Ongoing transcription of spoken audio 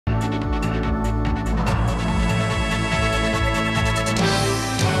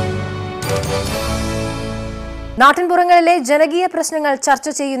നാട്ടിൻപുറങ്ങളിലെ ജനകീയ പ്രശ്നങ്ങൾ ചർച്ച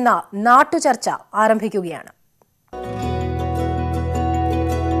ചെയ്യുന്ന നാട്ടുചർച്ച ആരംഭിക്കുകയാണ്.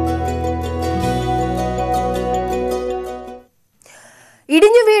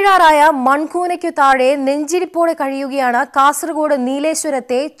 ഇടിഞ്ഞു വീഴാറായ മൺകൂനയ്ക്കു താഴെ നെഞ്ചിരിപ്പോടെ കഴിയുകയാണ് കാസർഗോഡ്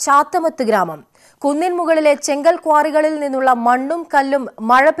നീലേശ്വരത്തെ ചാത്തമത്ത് ഗ്രാമം. കുന്നിൻ മുകളിലെ ചെങ്കൽ ക്വാറികളിൽ നിന്നുള്ള മണ്ണും കല്ലും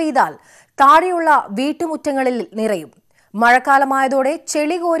മഴ പെയ്താൽ താഴെയുള്ള വീട്ടുമുറ്റങ്ങളിൽ നിറയും. മഴക്കാലമായതോടെ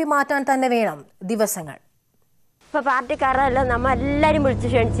ചെളി കോരി മാറ്റാൻ തന്നെ വേണം ദിവസങ്ങൾ. ഇപ്പോൾ പാർട്ടിക്കാരെല്ലാം നമ്മളെല്ലാവരും വിളിച്ച്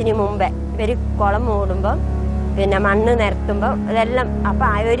ക്ഷണിച്ചിന് മുമ്പേ ഇവർ കുളം മൂടുമ്പം പിന്നെ മണ്ണ് നിരത്തുമ്പോൾ ഇതെല്ലാം അപ്പം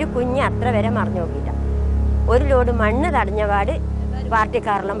ഒരു കുഞ്ഞ് അത്ര വരെ മറിഞ്ഞു നോക്കിയില്ല. ഒരു ലോഡ് മണ്ണ് തടഞ്ഞ പാട്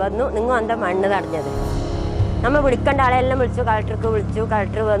പാർട്ടിക്കാരെല്ലാം വന്നു, നിങ്ങൾ എന്താ മണ്ണ് തടഞ്ഞത്? നമ്മൾ വിളിക്കേണ്ട ആളെല്ലാം വിളിച്ചു, കളക്ടർക്ക് വിളിച്ചു,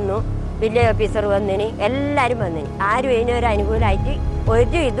 കളക്ടർ വന്നു, വില്ലേജ് ഓഫീസർ വന്നിന്, എല്ലാവരും വന്നിന്. ആരും ഇതിനൊരു അനുകൂലമായിട്ട്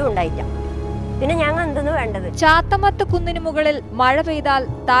ഒരു ഇതും ഉണ്ടായില്ല. പിന്നെ ഞങ്ങൾ എന്തെന്ന് വേണ്ടത്? ചാത്തമത്ത് കുന്നിന് മുകളിൽ മഴ പെയ്താൽ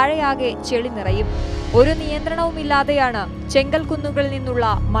താഴെയാകെ ചെളി നിറയും. ഒരു നിയന്ത്രണവുമില്ലാതെയാണ് ചെങ്കൽ കുന്നുകളിൽ നിന്നുള്ള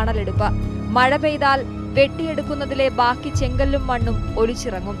മണലെടുപ്പ്. മഴ പെയ്താൽ വെട്ടിയെടുക്കുന്നതിലെ ബാക്കി ചെങ്കല്ലും മണ്ണും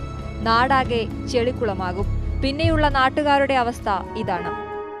ഒലിച്ചിറങ്ങും. നാടാകെ ചെളിക്കുളമാകും. പിന്നെയുള്ള നാട്ടുകാരുടെ അവസ്ഥ ഇതാണ്.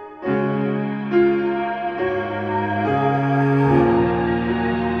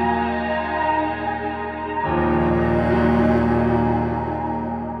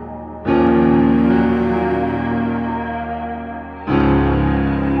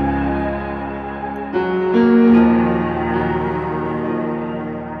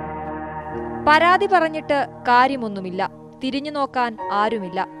 പരാതി പറഞ്ഞിട്ട് കാര്യമൊന്നുമില്ല. തിരിഞ്ഞു നോക്കാൻ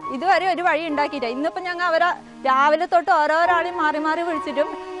ആരുമില്ല. ഇതുവരെ ഒരു വഴി ഉണ്ടാക്കിയില്ല. ഇന്നിപ്പോ ഞങ്ങൾ അവരെ രാവിലെ തൊട്ട് ഓരോരാളെയും മാറി മാറി വിളിച്ചിട്ടും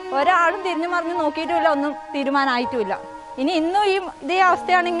ഒരാളും തിരിഞ്ഞു മറിഞ്ഞു നോക്കിയിട്ടുമില്ല, ഒന്നും തീരുമാനമായിട്ടുമില്ല. ഇന്നും ഇതേ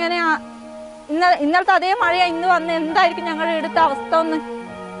അവസ്ഥയാണ്. ഇങ്ങനെ ഇന്നലത്തെ അതേ മഴയാ ഇന്ന് വന്ന് എന്തായിരിക്കും ഞങ്ങളുടെ ഇവിടുത്തെ അവസ്ഥ ഒന്ന്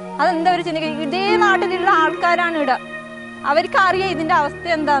അതെന്താ ഒരു ചിന്തിക്കുക. ഇതേ നാട്ടിലുള്ള ആൾക്കാരാണ് ഇവിടെ, അവർക്ക് അറിയാം ഇതിന്റെ അവസ്ഥ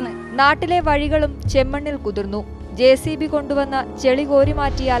എന്താന്ന്. നാട്ടിലെ വഴികളും ചെമ്മണ്ണിൽ കുതിർന്നു. JCB കൊണ്ടുവന്ന് ചെളി കോരി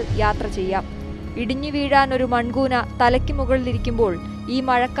മാറ്റിയാൽ യാത്ര ചെയ്യാം. ഇടിഞ്ഞു വീഴാൻ ഒരു മൺകൂന തലയ്ക്ക് മുകളിലിരിക്കുമ്പോൾ ഈ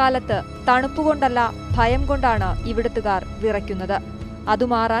മഴക്കാലത്ത് തണുപ്പുകൊണ്ടല്ല ഭയം കൊണ്ടാണ് ഇവിടുത്തുകാർ വിറയ്ക്കുന്നത്.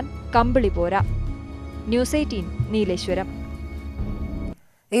 അതുമാറാൻ കമ്പിളി പോരാ. ന്യൂസ് 18 നീലേശ്വരം.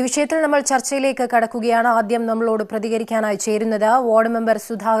 ഈ വിഷയത്തിൽ നമ്മൾ ചർച്ചയിലേക്ക് കടക്കുകയാണ്. ആദ്യം നമ്മളോട് പ്രതികരിക്കാനായി ചേരുന്നത് വാർഡ് മെമ്പർ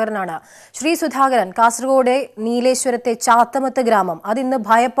സുധാകരനാണ്. ശ്രീ സുധാകരൻ, കാസർഗോഡ് നീലേശ്വരത്തെ ചാത്തമത്ത് ഗ്രാമം അതിന്ന്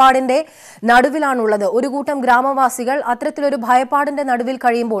ഭയപ്പാടിന്റെ നടുവിലാണുള്ളത്. ഒരു കൂട്ടം ഗ്രാമവാസികൾ അത്തരത്തിലൊരു ഭയപ്പാടിന്റെ നടുവിൽ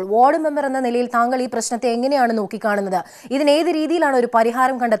കഴിയുമ്പോൾ വാർഡ് മെമ്പർ എന്ന നിലയിൽ താങ്കൾ ഈ പ്രശ്നത്തെ എങ്ങനെയാണ് നോക്കിക്കാണുന്നത്? ഇതിന് ഏത് രീതിയിലാണ് ഒരു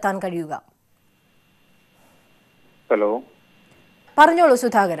പരിഹാരം കണ്ടെത്താൻ കഴിയുക? ഹലോ, പറഞ്ഞോളൂ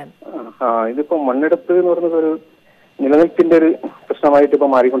സുധാകരൻ. ഇതിപ്പോ മണ്ണെടുപ്പ് എന്ന് പറയുന്നത് ഒരു നിലനിൽപ്പിന്റെ ഒരു പ്രശ്നമായിട്ട് ഇപ്പൊ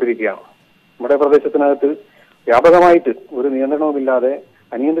മാറിക്കൊണ്ടിരിക്കുകയാണ്. നമ്മുടെ പ്രദേശത്തിനകത്ത് വ്യാപകമായിട്ട് ഒരു നിയന്ത്രണവുമില്ലാതെ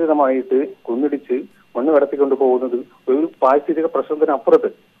അനിയന്ത്രിതമായിട്ട് കുന്നിടിച്ച് മണ്ണ് കടത്തിക്കൊണ്ട് പോകുന്നത് ഒരു പാരിസ്ഥിതിക പ്രശ്നത്തിനപ്പുറത്ത്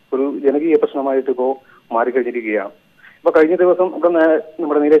ഒരു ജനകീയ പ്രശ്നമായിട്ട് ഇപ്പോ മാറിക്കഴിഞ്ഞിരിക്കുകയാണ്. ഇപ്പൊ കഴിഞ്ഞ ദിവസം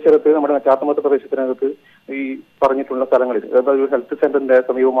നമ്മുടെ നീലേശ്വരത്ത് നമ്മുടെ ചാത്തമത്ത് പ്രദേശത്തിനകത്ത് ഈ പറഞ്ഞിട്ടുള്ള സ്ഥലങ്ങളിൽ ഒരു ഹെൽത്ത് സെന്ററിന്റെ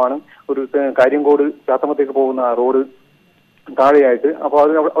സമീപമാണ് ഒരു കാര്യംകോട് ചാത്തമത്തേക്ക് പോകുന്ന റോഡ് താഴെയായിട്ട്. അപ്പോൾ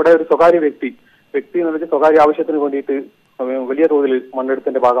അവിടെ ഒരു സ്വകാര്യ വ്യക്തി എന്ന് വെച്ചാൽ സ്വകാര്യ ആവശ്യത്തിന് വേണ്ടിയിട്ട് വലിയ തോതിൽ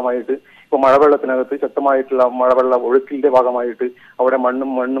മണ്ണെടുത്തിന്റെ ഭാഗമായിട്ട് ഇപ്പൊ മഴവെള്ളത്തിനകത്ത് ശക്തമായിട്ടുള്ള മഴവെള്ള ഒഴുക്കിന്റെ ഭാഗമായിട്ട് അവിടെ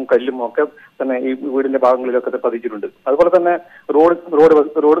മണ്ണും കല്ലും ഒക്കെ തന്നെ ഈ വീടിന്റെ ഭാഗങ്ങളിലൊക്കെ പതിച്ചിട്ടുണ്ട്. അതുപോലെ തന്നെ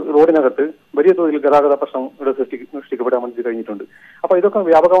റോഡിനകത്ത് വലിയ തോതിൽ ഗതാഗത പ്രശ്നം ഇവിടെ സൃഷ്ടിക്കപ്പെടാൻ വേണ്ടി കഴിഞ്ഞിട്ടുണ്ട്. അപ്പൊ ഇതൊക്കെ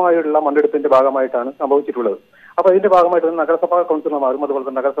വ്യാപകമായുള്ള മണ്ണെടുപ്പിന്റെ ഭാഗമായിട്ടാണ് സംഭവിച്ചിട്ടുള്ളത്. അപ്പൊ ഇതിന്റെ ഭാഗമായിട്ട് നഗരസഭാ കൗൺസിലർമാരും അതുപോലെ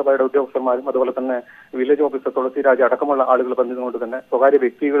തന്നെ നഗരസഭയുടെ ഉദ്യോഗസ്ഥന്മാരും അതുപോലെ തന്നെ വില്ലേജ് ഓഫീസർ തുളസിരാജ് അടക്കമുള്ള ആളുകൾ ബന്ധിച്ചുകൊണ്ട് തന്നെ സ്വകാര്യ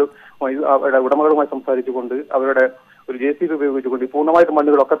വ്യക്തികളും അവരുടെ ഉടമകളുമായി സംസാരിച്ചുകൊണ്ട് അവരുടെ ഒരു JCB ഉപയോഗിച്ചുകൊണ്ട് പൂർണ്ണമായിട്ട്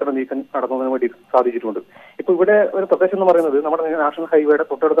മണ്ണുകളൊക്കെ തന്നെ നീക്കം നടത്തുന്നതിന് വേണ്ടി സാധിച്ചിട്ടുണ്ട്. ഇപ്പൊ ഇവിടെ ഒരു പ്രദേശം എന്ന് പറയുന്നത് നമ്മുടെ നാഷണൽ ഹൈവേയുടെ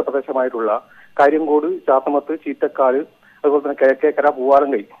തൊട്ടടുത്ത പ്രദേശമായിട്ടുള്ള കാര്യംകോട്, ചാത്തമത്ത്, ചീറ്റക്കാട്, അതുപോലെ തന്നെ കിഴക്കേക്കര,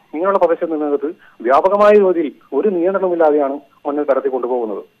 പൂവാലങ്കൈ ഇങ്ങനെയുള്ള പ്രദേശത്ത് നിന്നത് വ്യാപകമായ തോതിൽ ഒരു നിയന്ത്രണമില്ലാതെയാണ് മണ്ണ് കടത്തി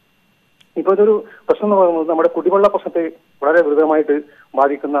കൊണ്ടുപോകുന്നത്. ഇപ്പൊ ഇതൊരു പ്രശ്നം എന്ന് പറയുന്നത് നമ്മുടെ കുടിവെള്ള പ്രശ്നത്തെ വളരെ ഗുരുതരമായിട്ട്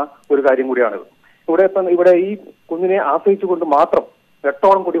ബാധിക്കുന്ന ഒരു കാര്യം കൂടിയാണിത്. ഇവിടെ ഈ കുന്നിനെ ആശ്രയിച്ചുകൊണ്ട് മാത്രം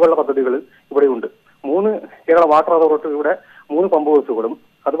 8ഓളം കുടിവെള്ള പദ്ധതികൾ ഇവിടെയുണ്ട്. 3 കേരള വാട്ടർ അതോറിറ്റിയുടെ 3 പമ്പ് ഹൗസുകളും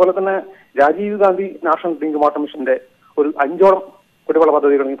അതുപോലെ തന്നെ Rajeev Gandhi national drinking water മിഷന്റെ ഒരു 5ഓളം കുടിവെള്ള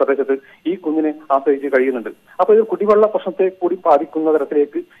പദ്ധതികളും ഈ പ്രദേശത്ത് ഈ കുന്നിനെ ആശ്രയിച്ച് കഴിയുന്നുണ്ട്. അപ്പൊ ഇത് കുടിവെള്ള പ്രശ്നത്തെ കൂടി ബാധിക്കുന്ന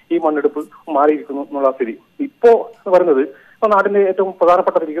തരത്തിലേക്ക് ഈ മണ്ണെടുപ്പ് മാറിയിരിക്കുന്നു എന്നുള്ള സ്ഥിതി ഇപ്പോ പറയുന്നത്. ഇപ്പൊ നാടിന്റെ ഏറ്റവും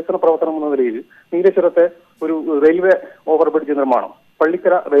പ്രധാനപ്പെട്ട വികസന പ്രവർത്തനം എന്ന നിലയിൽ നീലേശ്വരത്തെ ഒരു റെയിൽവേ ഓവർബ്രിഡ്ജ് നിർമ്മാണം,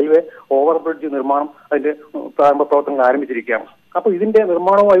 പള്ളിക്കര റെയിൽവേ ഓവർബ്രിഡ്ജ് നിർമ്മാണം അതിന്റെ പ്രാരംഭ പ്രവർത്തനങ്ങൾ ആരംഭിച്ചിരിക്കുകയാണ്. അപ്പൊ ഇതിന്റെ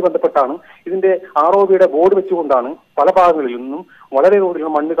നിർമ്മാണവുമായി ബന്ധപ്പെട്ടാണ് ഇതിന്റെ ROBയുടെ ബോർഡ് വെച്ചുകൊണ്ടാണ് പല ഭാഗങ്ങളിൽ നിന്നും വളരെ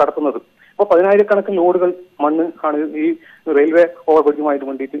തോതിലുള്ള മണ്ണ് കടത്തുന്നത്. ഇപ്പൊ 10,000-കണക്കിന് ലോഡുകൾ മണ്ണ് ആണ് ഈ റെയിൽവേ ഓവർബ്രിഡ്ജുമായിട്ട്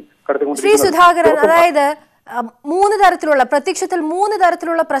വേണ്ടിയിട്ട് ശ്രീ സുധാകരൻ, അതായത് മൂന്ന് തരത്തിലുള്ള പ്രത്യക്ഷത്തിൽ മൂന്ന്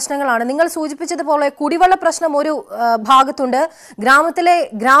തരത്തിലുള്ള പ്രശ്നങ്ങളാണ്. നിങ്ങൾ സൂചിപ്പിച്ചതുപോലെ കുടിവെള്ള പ്രശ്നം ഒരു ഭാഗത്തുണ്ട്. ഗ്രാമത്തിലെ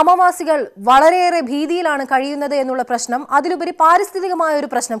ഗ്രാമവാസികൾ വളരെയേറെ ഭീതിയിലാണ് കഴിയുന്നത് എന്നുള്ള പ്രശ്നം. അതിലുപരി പാരിസ്ഥിതികമായ ഒരു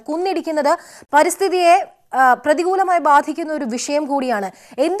പ്രശ്നം, കുന്നിടിക്കുന്നത് പരിസ്ഥിതിയെ പ്രതികൂലമായി ബാധിക്കുന്ന ഒരു വിഷയം കൂടിയാണ്.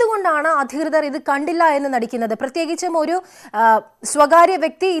 എന്തുകൊണ്ടാണ് അധികൃതർ ഇത് കണ്ടില്ല എന്ന് നടിക്കുന്നത്? പ്രത്യേകിച്ചും ഒരു സ്വകാര്യ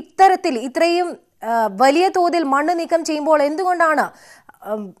വ്യക്തി ഇത്രയും വലിയ തോതിൽ മണ്ണ് നീക്കം ചെയ്യുമ്പോൾ എന്തുകൊണ്ടാണ്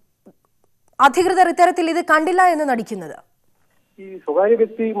അധികൃതർ ഇത്തരത്തിൽ ഇത് കണ്ടില്ല എന്ന് നടിക്കുന്നത്? ഈ സ്വകാര്യ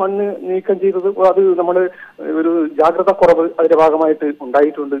വ്യക്തി മണ്ണ് നീക്കം ചെയ്തത് അത് നമ്മൾ ഒരു ജാഗ്രത കുറവ് അതിന്റെ ഭാഗമായിട്ട്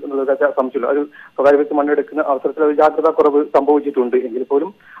ഉണ്ടായിട്ടുണ്ട് എന്നുള്ളത് സംശയമില്ല. ഒരു സ്വകാര്യ വ്യക്തി മണ്ണെടുക്കുന്ന അവസരത്തിൽ ഒരു ജാഗ്രത കുറവ് സംഭവിച്ചിട്ടുണ്ട് എങ്കിൽ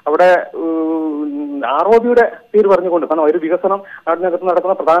പോലും അവിടെ ROBയുടെ പേര് പറഞ്ഞുകൊണ്ട്, കാരണം ഒരു വികസനം നാടിനകത്ത്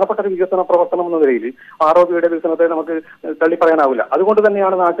നടക്കുന്ന പ്രധാനപ്പെട്ട ഒരു വികസന പ്രവർത്തനം എന്ന നിലയിൽ ROBയുടെ വികസനത്തെ നമുക്ക് തള്ളി പറയാനാവില്ല. അതുകൊണ്ട്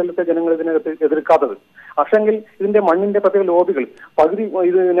തന്നെയാണ് നാട്ടിലത്തെ ജനങ്ങൾ ഇതിനകത്ത് എതിർക്കാത്തത്. പക്ഷെങ്കിൽ ഇതിന്റെ മണ്ണിന്റെ പ്രത്യേക ലോബികൾ പകുതി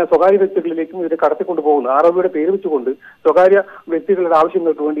ഇതിനെ സ്വകാര്യ വ്യക്തികളിലേക്കും ഇതിനെ കടത്തിക്കൊണ്ടു പോകുന്നു. ROBയുടെ പേര് വെച്ചുകൊണ്ട് സ്വകാര്യ വ്യക്തികളുടെ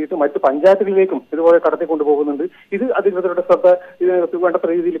ആവശ്യങ്ങൾക്ക് വേണ്ടിയിട്ട് മറ്റ് പഞ്ചായത്തുകളിലേക്കും ഇതുപോലെ കടത്തിക്കൊണ്ടു പോകുന്നുണ്ട്. ഇത് അധികൃതരുടെ ശ്രദ്ധ ഇതിനകത്ത് വേണ്ടത്ര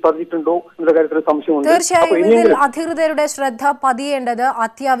രീതിയിൽ പതിച്ചിട്ടുണ്ടോ എന്ന കാര്യത്തിൽ സംശയമുണ്ട്. തീർച്ചയായും അധികൃതരുടെ ശ്രദ്ധ പതിയേണ്ടത്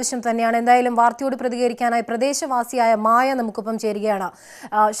അത്യാവശ്യം തന്നെയാണ്. എന്തായാലും വാർത്തയോട് പ്രതികരിക്കാനായി പ്രദേശവാസിയായ മായ നമുക്കൊപ്പം ചേരുകയാണ്.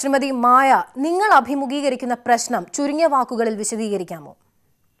 ശ്രീമതി മായ, നിങ്ങൾ അഭിമുഖീകരിക്കുന്ന പ്രശ്നം ചുരുങ്ങിയ വാക്കുകളിൽ വിശദീകരിക്കാമോ?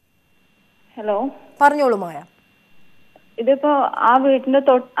 ഹലോ, പറഞ്ഞോളൂ മായ. ഇതിപ്പോ ആ വീടിന്റെ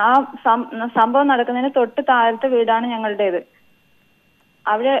ആ സംഭവം നടക്കുന്നതിന് തൊട്ട് താഴത്തെ വീടാണ് ഞങ്ങളുടേത്.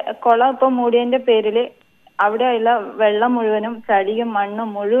 അവിടെ കുളം ഇപ്പൊ മൂടിയതിന്റെ പേരില് അവിടെയുള്ള വെള്ളം മുഴുവനും ചളിയും മണ്ണും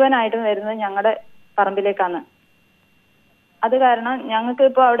മുഴുവനായിട്ടും വരുന്നത് ഞങ്ങളുടെ പറമ്പിലേക്കാണ്. അത് കാരണം ഞങ്ങൾക്ക്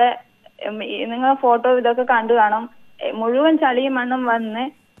ഇപ്പൊ അവിടെ നിങ്ങൾ ഫോട്ടോ ഇതൊക്കെ കണ്ടു കാണും, മുഴുവൻ ചളിയും മണ്ണും വന്ന്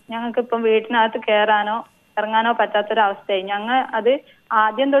ഞങ്ങൾക്ക് ഇപ്പം വീട്ടിനകത്ത് കയറാനോ ഇറങ്ങാനോ പറ്റാത്തൊരവസ്ഥയായി. ഞങ്ങൾ അത്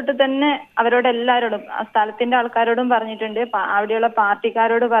ആദ്യം തൊട്ട് തന്നെ അവരോട് എല്ലാവരോടും, സ്ഥലത്തിന്റെ ആൾക്കാരോടും പറഞ്ഞിട്ടുണ്ട്, അവിടെയുള്ള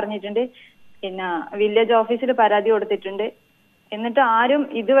പാർട്ടിക്കാരോട് പറഞ്ഞിട്ടുണ്ട്, പിന്നെ വില്ലേജ് ഓഫീസിൽ പരാതി കൊടുത്തിട്ടുണ്ട്. എന്നിട്ട് ആരും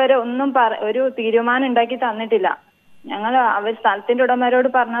ഇതുവരെ ഒന്നും ഒരു തീരുമാനം ഉണ്ടാക്കി തന്നിട്ടില്ല. ഞങ്ങൾ സ്ഥലത്തിന്റെ ഉടമരോട്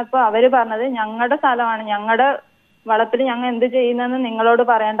പറഞ്ഞപ്പോ അവര് പറഞ്ഞത് ഞങ്ങളുടെ സ്ഥലമാണ്, ഞങ്ങളുടെ വളപ്പിൽ ഞങ്ങൾ എന്ത് ചെയ്യുന്നെന്ന് നിങ്ങളോട്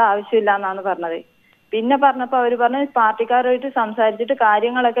പറയേണ്ട ആവശ്യമില്ല എന്നാണ് പറഞ്ഞത്. പിന്നെ പറഞ്ഞപ്പോ അവര് പറഞ്ഞ് പാർട്ടിക്കാരുമായിട്ട് സംസാരിച്ചിട്ട്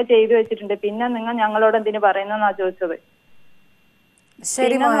കാര്യങ്ങളൊക്കെ ചെയ്തു വെച്ചിട്ടുണ്ട്, പിന്നെ നിങ്ങൾ ഞങ്ങളോട് എന്തിനു പറയുന്നെന്നാ ചോദിച്ചത്.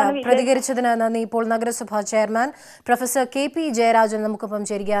 ശരി, പ്രതികരിച്ചതിന് നന്ദി. ഇപ്പോൾ നഗരസഭാ ചെയർമാൻ പ്രൊഫസർ KP ജയരാജൻ നമുക്കൊപ്പം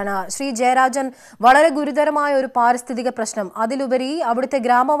ചേരുകയാണ്. ശ്രീ ജയരാജൻ, വളരെ ഗുരുതരമായ ഒരു പാരിസ്ഥിതിക പ്രശ്നം, അതിലുപരി അവിടുത്തെ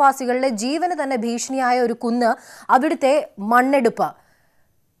ഗ്രാമവാസികളുടെ ജീവന് തന്നെ ഭീഷണിയായ ഒരു കുന്ന്, അവിടുത്തെ മണ്ണെടുപ്പ്,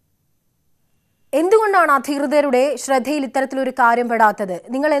 എന്തുകൊണ്ടാണ് അധികൃതരുടെ ശ്രദ്ധയിൽ ഇത്തരത്തിലൊരു കാര്യം പെടാത്തത്?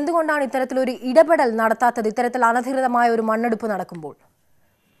 നിങ്ങൾ എന്തുകൊണ്ടാണ് ഇത്തരത്തിലൊരു ഇടപെടൽ നടത്താത്തത് ഇത്തരത്തിൽ അനധികൃതമായ ഒരു മണ്ണെടുപ്പ് നടക്കുമ്പോൾ?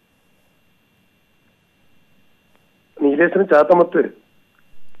 നീലേശ്വരം ചാത്തമത്ത്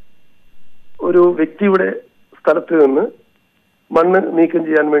ഒരു വ്യക്തിയുടെ സ്ഥലത്ത് നിന്ന് മണ്ണ് നീക്കം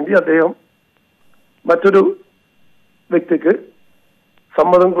ചെയ്യാൻ വേണ്ടി അദ്ദേഹം മറ്റൊരു വ്യക്തിക്ക്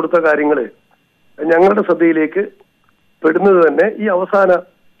സമ്മതം കൊടുത്ത കാര്യങ്ങള് ഞങ്ങളുടെ ശ്രദ്ധയിലേക്ക് പെടുന്നത് തന്നെ ഈ അവസാന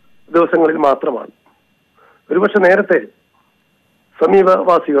ദിവസങ്ങളിൽ മാത്രമാണ്. ഒരുപക്ഷെ നേരത്തെ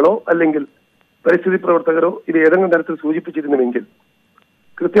സമീപവാസികളോ അല്ലെങ്കിൽ പരിസ്ഥിതി പ്രവർത്തകരോ ഇത് ഏതെങ്കിലും തരത്തിൽ സൂചിപ്പിച്ചിരുന്നുവെങ്കിൽ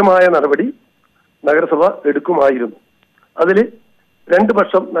കൃത്യമായ നടപടി നഗരസഭ എടുക്കുമായിരുന്നു. അതിൽ 2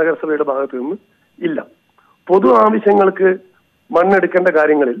 പക്ഷം നഗരസഭയുടെ ഭാഗത്തു നിന്ന് ഇല്ല. പൊതു ആവശ്യങ്ങൾക്ക് മണ്ണെടുക്കേണ്ട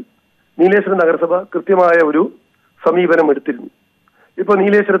കാര്യങ്ങളിൽ നീലേശ്വരം നഗരസഭ കൃത്യമായ ഒരു സമീപനം എടുത്തിരുന്നു. ഇപ്പൊ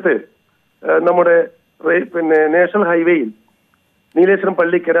നീലേശ്വരത്ത് നമ്മുടെ നാഷണൽ ഹൈവേയിൽ നീലേശ്വരം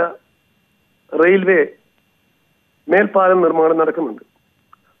പള്ളിക്കര റെയിൽവേ മേൽപ്പാലം നിർമ്മാണം നടക്കുന്നുണ്ട്.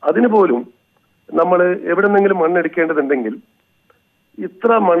 അതിന് പോലും നമ്മൾ എവിടെന്നെങ്കിലും മണ്ണെടുക്കേണ്ടതുണ്ടെങ്കിൽ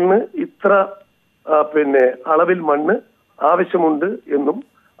ഇത്ര മണ്ണ് ഇത്ര അളവിൽ മണ്ണ് ആവശ്യമുണ്ട് എന്നും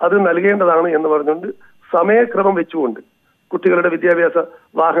അത് നൽകേണ്ടതാണ് എന്ന് പറഞ്ഞുകൊണ്ട് സമയക്രമം വെച്ചുകൊണ്ട് കുട്ടികളുടെ വിദ്യാഭ്യാസ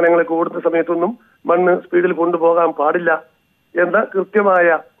വാഹനങ്ങളൊക്കെ ഓടുന്ന സമയത്തൊന്നും മണ്ണ് സ്പീഡിൽ കൊണ്ടുപോകാൻ പാടില്ല എന്ന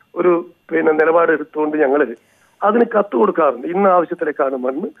കൃത്യമായ ഒരു നിലപാട് എടുത്തുകൊണ്ട് ഞങ്ങൾ അതിന് കത്ത് കൊടുക്കാറുണ്ട്. ഇന്ന ആവശ്യത്തിലേക്കാണ്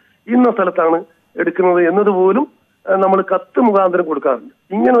മണ്ണ് ഇന്ന സ്ഥലത്താണ് എടുക്കുന്നത് എന്നതുപോലും നമ്മൾ കത്ത് മുഖാന്തരം കൊടുക്കാറുണ്ട്.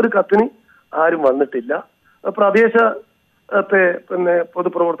 ഇങ്ങനെ ഒരു കത്തിന് ആരും വന്നിട്ടില്ല. പ്രദേശത്തെ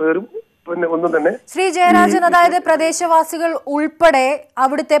പൊതുപ്രവർത്തകരും ഒന്നും തന്നെ. ശ്രീ ജയരാജൻ, അതായത് പ്രദേശവാസികൾ ഉൾപ്പെടെ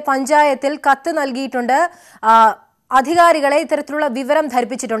അവിടുത്തെ പഞ്ചായത്തിൽ കത്ത് നൽകിയിട്ടുണ്ട്, അധികാരികളെ ഇത്തരത്തിലുള്ള വിവരം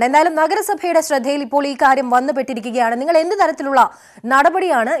ധരിപ്പിച്ചിട്ടുണ്ട്. എന്തായാലും നഗരസഭയുടെ ശ്രദ്ധയിൽ ഇപ്പോൾ ഈ കാര്യം വന്നുപെട്ടിരിക്കുകയാണ്. നിങ്ങൾ എന്ത് തരത്തിലുള്ള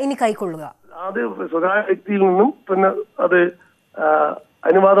നടപടിയാണ് ഇനി കൈക്കൊള്ളുക? അത് സ്വകാര്യ വ്യക്തിയിൽ നിന്നും അത്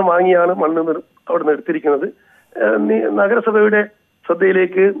അനുവാദം വാങ്ങിയാണ് മണ്ണ് അവിടെ നിന്ന് എടുത്തിരിക്കുന്നത്. നഗരസഭയുടെ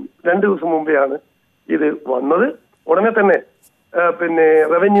ശ്രദ്ധയിലേക്ക് 2 ദിവസം മുമ്പെയാണ് ഇത് വന്നത്. ഉടനെ തന്നെ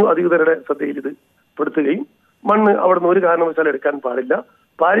റവന്യൂ അധികൃതരുടെ ശ്രദ്ധയിൽ ഇത് പെടുത്തുകയും മണ്ണ് അവിടുന്ന് ഒരു കാരണവശാലും എടുക്കാൻ പാടില്ല,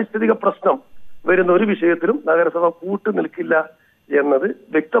 പാരിസ്ഥിതിക പ്രശ്നം വരുന്ന ഒരു വിഷയത്തിലും നഗരസഭ കൂട്ടു നിൽക്കില്ല എന്നത്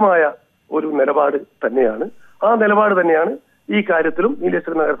വ്യക്തമായ ഒരു നിലപാട് തന്നെയാണ്. ആ നിലപാട് തന്നെയാണ് ഈ കാര്യത്തിലും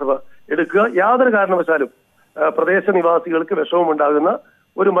നീലേശ്വരം നഗരസഭ എടുക്കുക. യാതൊരു കാരണവശാലും പ്രദേശ നിവാസികൾക്ക് വിഷമമുണ്ടാകുന്ന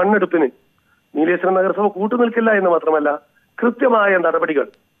ഒരു മണ്ണെടുപ്പിന് നീലേശ്വരം നഗരസഭ കൂട്ടുനിൽക്കില്ല എന്ന് മാത്രമല്ല, കൃത്യമായ നടപടികൾ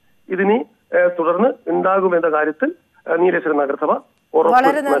ഇതിനി തുടർന്ന് ഉണ്ടാകുമെന്ന കാര്യത്തിൽ നീലേശ്വരം നഗരസഭ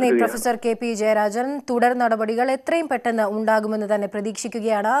വളരെ നന്ദി പ്രൊഫസർ കെ.പി. ജയരാജൻ. തുടർ നടപടികൾ എത്രയും പെട്ടെന്ന് ഉണ്ടാകുമെന്ന് തന്നെ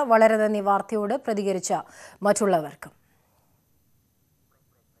പ്രതീക്ഷിക്കുകയാണ്. വളരെ നന്ദി വാർത്തയോട് പ്രതികരിച്ച മറ്റുള്ളവർക്കും.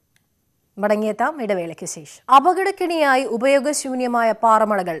 മടങ്ങിയെത്താം ഇടവേളയ്ക്ക് ശേഷം. അപകടക്കിണിയായി ഉപയോഗശൂന്യമായ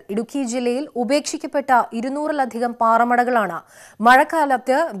പാറമടകൾ. ഇടുക്കി ജില്ലയിൽ ഉപേക്ഷിക്കപ്പെട്ട 200-ലധികം പാറമടകളാണ്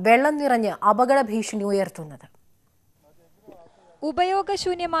മഴക്കാലത്ത് വെള്ളം നിറഞ്ഞ് അപകട ഭീഷണി ഉയർത്തുന്നത്.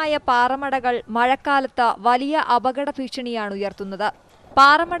 ഉപയോഗശൂന്യമായ പാറമടകൾ മഴക്കാലത്ത് വലിയ അപകട ഭീഷണിയാണ് ഉയർത്തുന്നത്.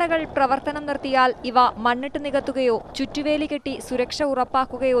 പാറമടകൾ പ്രവർത്തനം നിർത്തിയാൽ ഇവ മണ്ണിട്ട് നികത്തുകയോ ചുറ്റുവേലി കെട്ടി സുരക്ഷ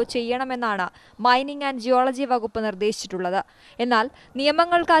ഉറപ്പാക്കുകയോ ചെയ്യണമെന്നാണ് മൈനിംഗ് ആൻഡ് ജിയോളജി വകുപ്പ് നിർദ്ദേശിച്ചിട്ടുള്ളത്. എന്നാൽ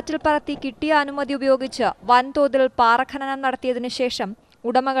നിയമങ്ങൾ കാറ്റിൽ പറത്തി കിട്ടിയ അനുമതി ഉപയോഗിച്ച് വൻതോതിൽ പാറഖനനം നടത്തിയതിനു ശേഷം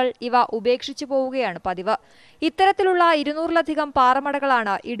ഉടമകൾ ഇവ ഉപേക്ഷിച്ചു പോവുകയാണ് പതിവ്. ഇത്തരത്തിലുള്ള 200-ലധികം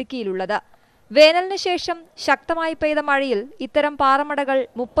പാറമടകളാണ് ഇടുക്കിയിലുള്ളത്. വേനലിന് ശേഷം ശക്തമായി പെയ്ത മഴയിൽ ഇത്തരം പാറമടകൾ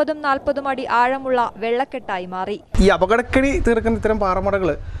 30-40 അടി ആഴമുള്ള വെള്ളക്കെട്ടായി മാറി. ഈ അപകടക്കെണി തീർക്കുന്ന ഇത്തരം പാറമടകൾ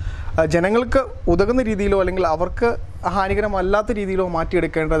ജനങ്ങൾക്ക് ഉതകുന്ന രീതിയിലോ അല്ലെങ്കിൽ അവർക്ക് ഹാനികരമല്ലാത്ത രീതിയിലോ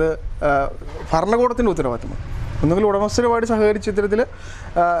മാറ്റിയെടുക്കേണ്ടത് ഭരണകൂടത്തിൻ്റെ ഉത്തരവാദിത്തമാണ്. ഒന്നുകിൽ ഉടമസ്ഥരുമായിട്ട് സഹകരിച്ച് ഇത്തരത്തിൽ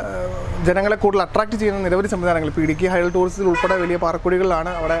ജനങ്ങളെ കൂടുതൽ അട്രാക്ട് ചെയ്യുന്ന നിരവധി സംവിധാനങ്ങൾ ഇപ്പോൾ ഇടുക്കി ഹൈൽ ടൂറിസത്തിൽ ഉൾപ്പെടെ വലിയ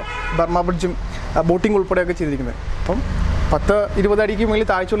പാറക്കുടികളിലാണ് അവിടെ ബർമ ബ്രിഡ്ജും ബോട്ടിംഗ് ഉൾപ്പെടെയൊക്കെ ചെയ്തിരിക്കുന്നത്. അപ്പം 10-20 അടിക്ക് മേളിൽ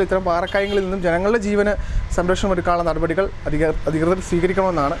താഴ്ചയുള്ള ഇത്തരം പാറക്കായങ്ങളിൽ നിന്നും ജനങ്ങളുടെ ജീവന് സംരക്ഷണം ഒരുക്കാനുള്ള നടപടികൾ അധികൃതർ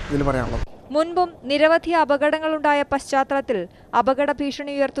സ്വീകരിക്കണമെന്നാണ് ഇതിൽ പറയാനുള്ളത്. മുൻപും നിരവധി അപകടങ്ങളുണ്ടായ പശ്ചാത്തലത്തിൽ അപകട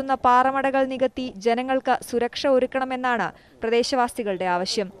ഭീഷണി ഉയർത്തുന്ന പാറമടകൾ നികത്തി ജനങ്ങൾക്ക് സുരക്ഷ ഒരുക്കണമെന്നാണ് പ്രദേശവാസികളുടെ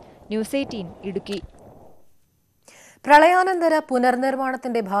ആവശ്യം. ന്യൂസ് 18 ഇടുക്കി. പ്രളയാനന്തര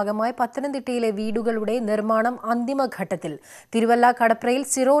പുനർനിർമ്മാണത്തിന്റെ ഭാഗമായി പത്തനംതിട്ടയിലെ വീടുകളുടെ നിർമ്മാണം അന്തിമഘട്ടത്തിൽ. തിരുവല്ല കടപ്രയിൽ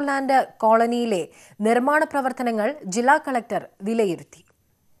സിറോ ലാൻഡ് കോളനിയിലെ നിർമ്മാണ പ്രവർത്തനങ്ങൾ ജില്ലാ കളക്ടർ വിലയിരുത്തി.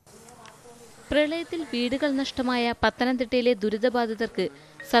 പ്രളയത്തിൽ വീടുകൾ നഷ്ടമായ പത്തനംതിട്ടയിലെ ദുരിതബാധിതർക്ക്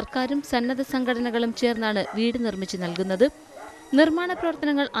സർക്കാരും സന്നദ്ധ സംഘടനകളും ചേർന്നാണ് വീട് നിർമ്മിച്ചു നൽകുന്നത്. നിർമ്മാണ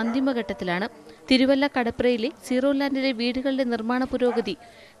പ്രവർത്തനങ്ങൾ അന്തിമഘട്ടത്തിലാണ്. തിരുവല്ല കടപ്രയിലെ സീറോ ലാൻഡിലെ വീടുകളുടെ നിർമ്മാണ പുരോഗതി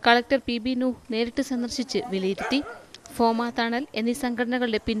കളക്ടർ PB നൂഹ് നേരിട്ട് സന്ദർശിച്ച് വിലയിരുത്തി. ഫോമ, തണൽ എന്നീ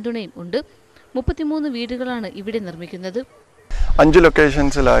സംഘടനകളുടെ പിന്തുണയും ഉണ്ട്. 33 വീടുകളാണ് ഇവിടെ നിർമ്മിക്കുന്നത്. 5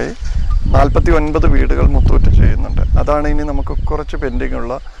 ലൊക്കേഷൻസിലായി 49 വീടുകൾ മുത്തൂറ്റ് ചെയ്യുന്നുണ്ട്. അതാണ് ഇനി നമുക്ക് കുറച്ച് പെൻഡിങ്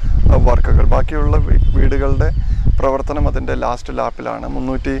ഉള്ള വർക്കുകൾ. ബാക്കിയുള്ള വീടുകളുടെ പ്രവർത്തനം അതിൻ്റെ ലാസ്റ്റ് ലാപ്പിലാണ്.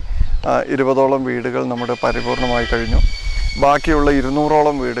 320ഓളം വീടുകൾ നമ്മുടെ പരിപൂർണമായി കഴിഞ്ഞു. ബാക്കിയുള്ള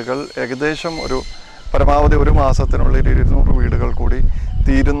 200ഓളം വീടുകൾ ഏകദേശം പരമാവധി 1 മാസത്തിനുള്ളിൽ 200 വീടുകൾ കൂടി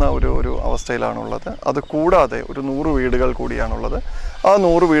തീരുന്ന ഒരു അവസ്ഥയിലാണുള്ളത്. അത് കൂടാതെ 100 വീടുകൾ കൂടിയാണുള്ളത്. ആ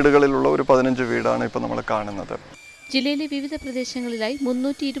 100 വീടുകളിലുള്ള 15 വീടാണ് ഇപ്പോൾ നമ്മൾ കാണുന്നത്. ജില്ലയിലെ വിവിധ പ്രദേശങ്ങളിലായി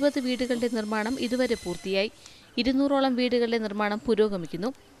 320 വീടുകളുടെ നിർമ്മാണം ഇതുവരെ പൂർത്തിയായി. 200ഓളം വീടുകളുടെ നിർമ്മാണം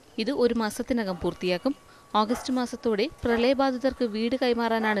പുരോഗമിക്കുന്നു. ഇത് 1 മാസത്തിനകം പൂർത്തിയാക്കും. ഓഗസ്റ്റ് മാസത്തോടെ പ്രളയബാധിതർക്ക് വീട്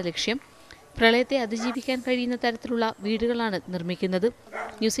കൈമാറാനാണ് ലക്ഷ്യം. പ്രളയത്തെ അതിജീവിക്കാൻ കഴിയുന്ന തരത്തിലുള്ള വീടുകളാണ് നിർമ്മിക്കുന്നത്.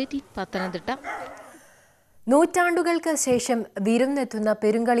 ന്യൂസ് 18 പത്തനംതിട്ട. നൂറ്റാണ്ടുകൾക്ക് ശേഷം വിരുന്നെത്തുന്ന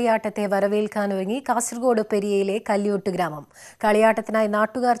പെരുങ്കളിയാട്ടത്തെ വരവേൽക്കാനൊരുങ്ങി കാസർഗോഡ് പെരിയയിലെ കല്യോട്ട് ഗ്രാമം. കളിയാട്ടത്തിനായി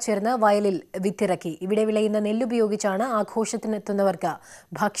നാട്ടുകാർ ചേർന്ന് വയലിൽ വിത്തിറക്കി. ഇവിടെ വിളയുന്ന നെല്ലുപയോഗിച്ചാണ് ആഘോഷത്തിനെത്തുന്നവർക്ക്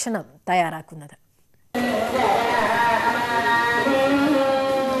ഭക്ഷണം തയ്യാറാക്കുന്നത്.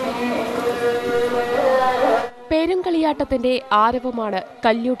 പെരുങ്കളിയാട്ടത്തിന്റെ ആരവമാണ്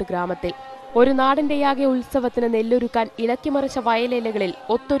കല്യോട്ട് ഗ്രാമത്തിൽ. ഒരു നാടിന്റെയാകെ ഉത്സവത്തിന് നെല്ലൊരുക്കാൻ ഇളക്കിമറിച്ച വയലേലകളിൽ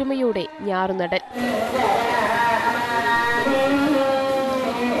ഒത്തൊരുമയോടെ ഞാറുനടൽ.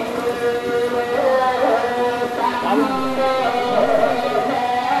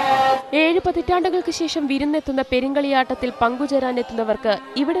 7 പതിറ്റാണ്ടുകൾക്ക് ശേഷം വിരുന്നെത്തുന്ന പെരുങ്കളിയാട്ടത്തിൽ പങ്കുചേരാനെത്തുന്നവർക്ക്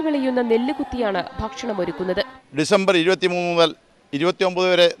ഇവിടെ വിളയുന്ന നെല്ലുകുത്തിയാണ് ഭക്ഷണമൊരുക്കുന്നത്. ഡിസംബർ 23 മുതൽ 29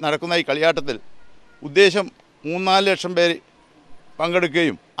 വരെ നടക്കുന്ന ഈ കളിയാട്ടത്തിൽ ഉദ്ദേശം 3-4 ലക്ഷം പേര്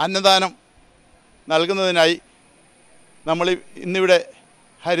പങ്കെടുക്കുകയും അന്നദാനം നൽകുന്നതിനായി നമ്മൾ ഇന്നിവിടെ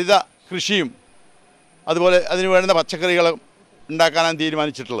ഹരിത കൃഷിയും അതുപോലെ അതിനു വേണ്ടുന്ന പച്ചക്കറികളും ഉണ്ടാക്കാനാണ്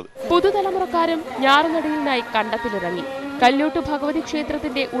തീരുമാനിച്ചിട്ടുള്ളത്. പുതുതലമുറക്കാരും ഞാറുനടലിനായി കണ്ടത്തിലിറങ്ങി. കല്യോട്ട് ഭഗവതി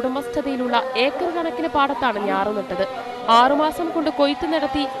ക്ഷേത്രത്തിന്റെ ഉടമസ്ഥതയിലുള്ള ഏക്കർ കണക്കിന് പാടത്താണ് ഞാറുനട്ടത്. 6 മാസം കൊണ്ട് കൊയ്ത്തു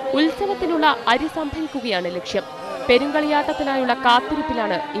നടത്തി ഉത്സവത്തിനുള്ള അരി സംഭരിക്കുകയാണ് ലക്ഷ്യം. പെരുങ്കളിയാട്ടത്തിനായുള്ള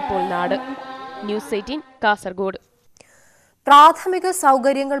കാത്തിരിപ്പിലാണ് ഇപ്പോൾ നാട്. ന്യൂസ് 18 കാസർഗോഡ്. പ്രാഥമിക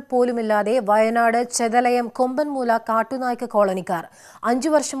സൗകര്യങ്ങൾ പോലുമില്ലാതെ വയനാട് ചെതലയം കൊമ്പൻമൂല കാട്ടുനായ്ക്ക കോളനിക്കാർ 5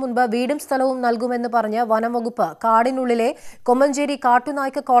 വർഷം മുൻപ് വീടും സ്ഥലവും നൽകുമെന്ന് പറഞ്ഞ് വനംവകുപ്പ് കാടിനുള്ളിലെ കൊമ്മഞ്ചേരി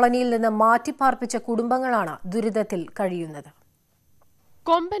കാട്ടുനായ്ക്ക കോളനിയിൽ നിന്ന് മാറ്റിപ്പാർപ്പിച്ച കുടുംബങ്ങളാണ് ദുരിതത്തിൽ കഴിയുന്നത്.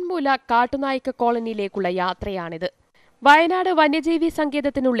 കൊമ്പൻമൂല കാട്ടുനായ്ക്ക കോളനിയിലേക്കുള്ള യാത്രയാണിത്. വയനാട് വന്യജീവി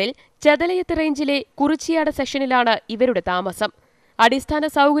സങ്കേതത്തിനുള്ളിൽ ചെതലയത്ത് റേഞ്ചിലെ കുറിച്ചിയാട് സെക്ഷനിലാണ് ഇവരുടെ താമസം. അടിസ്ഥാന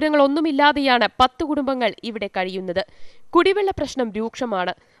സൗകര്യങ്ങളൊന്നുമില്ലാതെയാണ് 10 കുടുംബങ്ങൾ ഇവിടെ കഴിയുന്നത്. കുടിവെള്ള പ്രശ്നം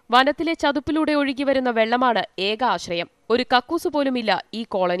രൂക്ഷമാണ്. വനത്തിലെ ചതുപ്പിലൂടെ ഒഴുകിവരുന്ന വെള്ളമാണ് ഏക ആശ്രയം. ഒരു കക്കൂസ് പോലുമില്ല ഈ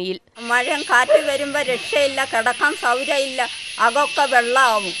കോളനിയിൽ. മഴയും കാറ്റ് വരുമ്പോൾ രക്ഷയില്ല, കിടക്കാൻ സൗകര്യമില്ല, അകൊക്കെ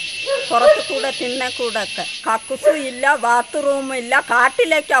വെള്ളമാവും. പുറത്തു കൂടെ തിണ്ണെ കൂടെ ഒക്കെ കക്കൂസും ഇല്ല, ബാത്റൂമും ഇല്ല.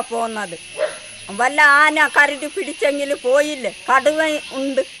 കാട്ടിലേക്കാണ് പോകുന്നത്. വല്ല ആന കരടി പിടിച്ചെങ്കിൽ പോയില്ലേ, കടുവ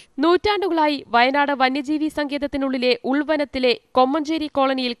ഉണ്ട്. നൂറ്റാണ്ടുകളായി വയനാട് വന്യജീവി സങ്കേതത്തിനുള്ളിലെ ഉൾവനത്തിലെ കൊമ്മഞ്ചേരി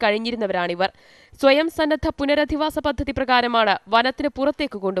കോളനിയിൽ കഴിഞ്ഞിരുന്നവരാണിവർ. സ്വയം സന്നദ്ധ പുനരധിവാസ പദ്ധതി പ്രകാരമാണ് വനത്തിന്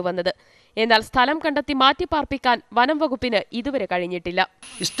പുറത്തേക്ക് കൊണ്ടുവന്നത്. എന്നാൽ സ്ഥലം കണ്ടെത്തി മാറ്റിപ്പാർപ്പിക്കാൻ വനം വകുപ്പിന് ഇതുവരെ കഴിഞ്ഞിട്ടില്ല.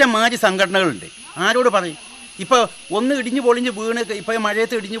 ഇഷ്ടംമാതിരി സംഘടനകളുണ്ട്, ആരോട് പറയും? ഇപ്പോൾ ഒന്ന് ഇടിഞ്ഞു പൊളിഞ്ഞ് വീണ്, ഇപ്പോൾ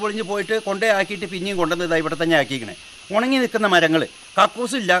മഴയത്ത് ഇടിഞ്ഞു പൊളിഞ്ഞ് പോയിട്ട് കൊണ്ടേ ആക്കിയിട്ട് പിന്നെയും കൊണ്ടുവന്നത് ഇവിടെ തന്നെ ആക്കിക്കണേ. ഉണങ്ങി നിൽക്കുന്ന മരങ്ങൾ,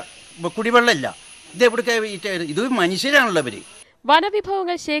 കക്കൂസില്ല, കുടിവെള്ളമില്ല. ഇതെവിടേക്ക്? ഇത് മനുഷ്യരാണല്ലോ ഇവർ.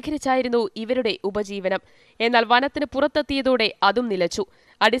 വനവിഭവങ്ങൾ ശേഖരിച്ചായിരുന്നു ഇവരുടെ ഉപജീവനം. എന്നാൽ വനത്തിന് പുറത്തെത്തിയതോടെ അതും നിലച്ചു.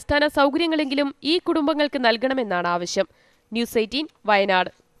 അടിസ്ഥാന സൗകര്യങ്ങളെങ്കിലും ഈ കുടുംബങ്ങൾക്ക് നൽകണമെന്നാണ് ആവശ്യം. ന്യൂസ് 18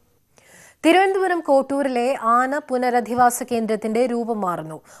 വയനാട്. തിരുവനന്തപുരം കോട്ടൂരിലെ ആന പുനരധിവാസ കേന്ദ്രത്തിന്റെ രൂപം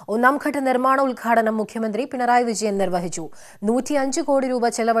മാറുന്നു. 1ാംഘട്ട നിർമ്മാണ ഉദ്ഘാടനം മുഖ്യമന്ത്രി പിണറായി വിജയൻ നിർവഹിച്ചു. 105 കോടി രൂപ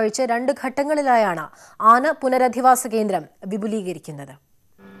ചെലവഴിച്ച് 2 ഘട്ടങ്ങളിലായാണ് ആന പുനരധിവാസ കേന്ദ്രം വിപുലീകരിക്കുന്നത്.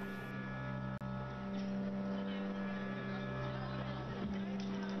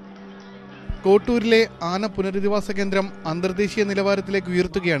 കോട്ടൂരിലെ ആന പുനരധിവാസ കേന്ദ്രം അന്തർദേശീയ നിലവാരത്തിലേക്ക്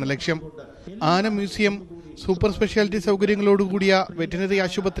ഉയർത്തുകയാണ് ലക്ഷ്യം. ആന മ്യൂസിയം, സൂപ്പർ സ്പെഷ്യാലിറ്റി സൗകര്യങ്ങളോടുകൂടിയ വെറ്റിനറി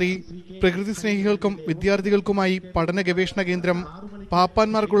ആശുപത്രി, പ്രകൃതി സ്നേഹികൾക്കും വിദ്യാർത്ഥികൾക്കുമായി പഠന ഗവേഷണ കേന്ദ്രം,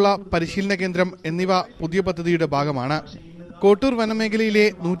 പാപ്പാന്മാർക്കുള്ള പരിശീലന കേന്ദ്രം എന്നിവ പുതിയ പദ്ധതിയുടെ ഭാഗമാണ്. കോട്ടൂർ വനമേഖലയിലെ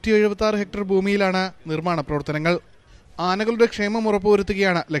 176 ഹെക്ടർ ഭൂമിയിലാണ് നിർമ്മാണ പ്രവർത്തനങ്ങൾ. ആനകളുടെ ക്ഷേമം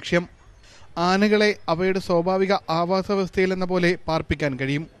ഉറപ്പുവരുത്തുകയാണ് ലക്ഷ്യം. ആനകളെ അവയുടെ സ്വാഭാവിക ആവാസ വ്യവസ്ഥയിലെന്ന പോലെ പാർപ്പിക്കാൻ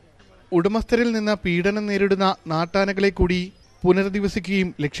കഴിയും. ഉടമസ്ഥരിൽ നിന്ന് പീഡനം നേരിടുന്ന നാട്ടാനകളെ കൂടി പുനരധിവസിക്കുകയും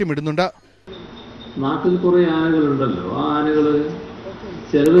ലക്ഷ്യമിടുന്നുണ്ട്. നാട്ടിൽ കുറെ ആനകളുണ്ടല്ലോ, ആ ആനകള്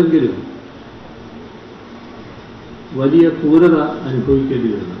ചിലതെങ്കിലും വലിയ ക്രൂരത അനുഭവിക്കേണ്ടി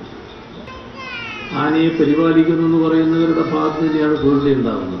വരുന്നു. ആനയെ പരിപാലിക്കുന്നു എന്ന് പറയുന്നവരുടെ ഭാഗത്ത് തന്നെയാണ് ക്രൂരത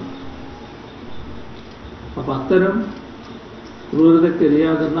ഉണ്ടാകുന്നത്. അപ്പൊ അത്തരം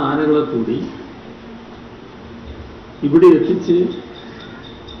ക്രൂരതയ്ക്കിരയാകുന്ന ആനകളെ കൂടി ഇവിടെ എത്തിച്ച്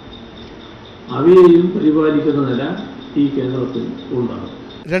അവയെയും പരിപാലിക്കുന്ന നില ഈ കേന്ദ്രത്തിൽ ഉണ്ടാകും.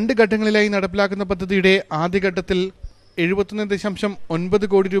 2 ഘട്ടങ്ങളിലായി നടപ്പിലാക്കുന്ന പദ്ധതിയുടെ ആദ്യഘട്ടത്തിൽ 71.9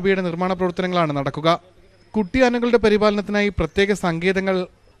 കോടി രൂപയുടെ നിർമ്മാണ പ്രവർത്തനങ്ങളാണ് നടക്കുക. കുട്ടിയാനകളുടെ പരിപാലനത്തിനായി പ്രത്യേക സങ്കേതങ്ങൾ,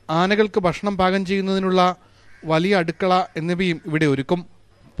 ആനകൾക്ക് ഭക്ഷണം പാകം ചെയ്യുന്നതിനുള്ള വലിയ അടുക്കള എന്നിവയും ഇവിടെ ഒരുക്കും.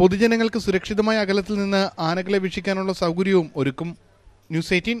 പൊതുജനങ്ങൾക്ക് സുരക്ഷിതമായ അകലത്തിൽ നിന്ന് ആനകളെ വീക്ഷിക്കാനുള്ള സൗകര്യവും ഒരുക്കും.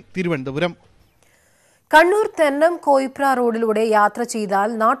 ന്യൂസ് 18 തിരുവനന്തപുരം. കണ്ണൂർ തെന്നം കോയിപ്ര റോഡിലൂടെ യാത്ര ചെയ്താൽ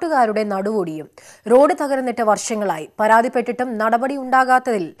നാട്ടുകാരുടെ നടുവൊടിയും. റോഡ് തകർന്നിട്ട് വർഷങ്ങളായി. പരാതിപ്പെട്ടിട്ടും നടപടി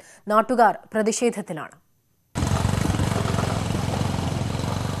ഉണ്ടാകാത്തതിൽ നാട്ടുകാർ പ്രതിഷേധത്തിലാണ്.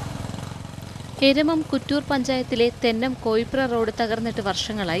 എരമം കുറ്റൂർ പഞ്ചായത്തിലെ തെന്നം കോയിപ്ര റോഡ് തകർന്നിട്ട്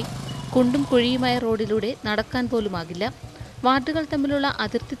വർഷങ്ങളായി. കുണ്ടും കുഴിയുമായ റോഡിലൂടെ നടക്കാൻ പോലുമാകില്ല. വാർഡുകൾ തമ്മിലുള്ള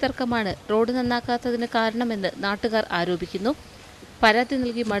അതിർത്തി തർക്കമാണ് റോഡ് നന്നാക്കാത്തതിന് കാരണമെന്ന് നാട്ടുകാർ ആരോപിക്കുന്നു. പരാതി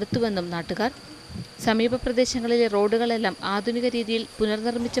നൽകി മടുത്തുവെന്നും നാട്ടുകാർ. സമീപ പ്രദേശങ്ങളിലെ റോഡുകളെല്ലാം ആധുനിക രീതിയിൽ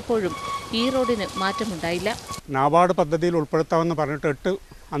പുനർനിർമ്മിച്ചപ്പോഴും ഈ റോഡിന് മാറ്റമുണ്ടായില്ല. നാബാർഡ് പദ്ധതിയിൽ ഉൾപ്പെടുത്താമെന്ന് പറഞ്ഞിട്ട്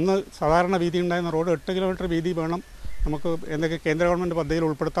അന്ന് സാധാരണ വീതി ഉണ്ടായിരുന്ന റോഡ് 8 കിലോമീറ്റർ വീതി വേണം നമുക്ക് എന്തൊക്കെ കേന്ദ്ര ഗവൺമെൻറ് പദ്ധതിയിൽ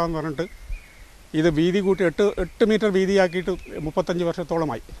ഉൾപ്പെടുത്താമെന്ന് പറഞ്ഞിട്ട് ഇത് വീതി കൂട്ടി 8 മീറ്റർ വീതിയാക്കിയിട്ട് 35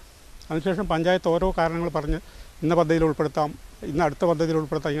 വർഷത്തോളമായി. അതിനുശേഷം പഞ്ചായത്ത് ഓരോ കാരണങ്ങൾ പറഞ്ഞ് ഇന്ന പദ്ധതിയിൽ ഉൾപ്പെടുത്താം, ഇന്ന് അടുത്ത പദ്ധതിയിൽ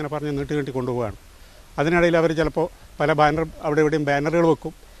ഉൾപ്പെടുത്താം, ഇങ്ങനെ പറഞ്ഞ് നീട്ടി കൊണ്ടുപോവുകയാണ്. അതിനിടയിൽ അവർ ചിലപ്പോൾ പല അവിടെ എവിടെയും ബാനറുകൾ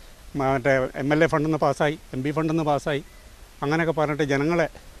വെക്കും. മറ്റേ MLA ഫണ്ടിൽ നിന്ന് പാസ്സായി, MP ഫണ്ടിൽ നിന്ന് പാസ്സായി, അങ്ങനെയൊക്കെ പറഞ്ഞിട്ട് ജനങ്ങളെ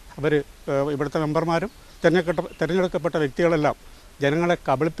അവർ ഇവിടുത്തെ മെമ്പർമാരും തിരഞ്ഞെടുക്കപ്പെട്ട വ്യക്തികളെല്ലാം ജനങ്ങളെ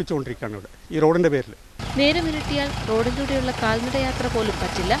കബളിപ്പിച്ചുകൊണ്ടിരിക്കുകയാണ് ഇവിടെ ഈ റോഡിൻ്റെ പേരിൽ. നേരം ഇരുട്ടിയാൽ റോഡിലൂടെയുള്ള കാൽനടയാത്ര പോലും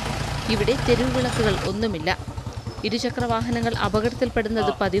പറ്റില്ല. ഇവിടെ തെരുവ് വിളക്കുകൾ ഒന്നുമില്ല. ഇരുചക്ര വാഹനങ്ങൾ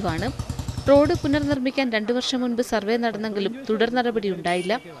അപകടത്തിൽപ്പെടുന്നത് പതിവാണ്. റോഡ് പുനർനിർമ്മിക്കാൻ 2 വർഷം മുൻപ് സർവേ നടന്നെങ്കിലും തുടർ നടപടി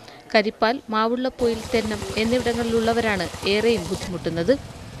ഉണ്ടായില്ല. കരിപ്പാൽ, മാവുള്ളപ്പൊയിൽ, തെന്നം എന്നിവിടങ്ങളിലുള്ളവരാണ് ഏറെയും ബുദ്ധിമുട്ടുന്നത്.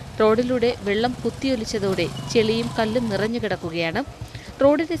 റോഡിലൂടെ വെള്ളം കുത്തിയൊലിച്ചതോടെ ചെളിയും കല്ലും നിറഞ്ഞു കിടക്കുകയാണ്.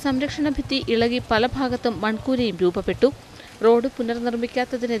 റോഡിന്റെ സംരക്ഷണ ഭിത്തി ഇളകി പല ഭാഗത്തും മൺകൂനയും രൂപപ്പെട്ടു. റോഡ്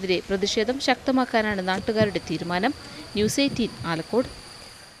പുനർനിർമ്മിക്കാത്തതിനെതിരെ പ്രതിഷേധം ശക്തമാക്കാനാണ് നാട്ടുകാരുടെ തീരുമാനം. ന്യൂസ് 18 ആലക്കോട്.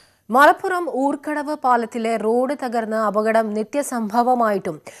 മലപ്പുറം ഊർക്കടവ് പാലത്തിലെ റോഡ് തകർന്ന് അപകടം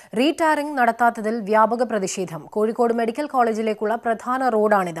നിത്യസംഭവമായിട്ടും റീടാറിംഗ് നടത്താത്തതിൽ വ്യാപക പ്രതിഷേധം. കോഴിക്കോട് മെഡിക്കൽ കോളേജിലേക്കുള്ള പ്രധാന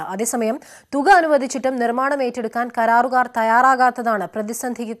റോഡാണിത്. അതേസമയം തുക അനുവദിച്ചിട്ടും നിർമ്മാണം ഏറ്റെടുക്കാൻ കരാറുകാർ തയ്യാറാകാത്തതാണ്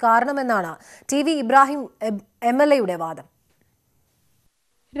പ്രതിസന്ധിക്ക് കാരണമെന്നാണ് ടി വി ഇബ്രാഹിം MLA വാദം.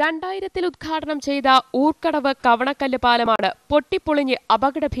 2000 ഉദ്ഘാടനം ചെയ്ത ഊർക്കടവ് കവണക്കല്ല് പാലമാണ് പൊട്ടിപ്പൊളിഞ്ഞ്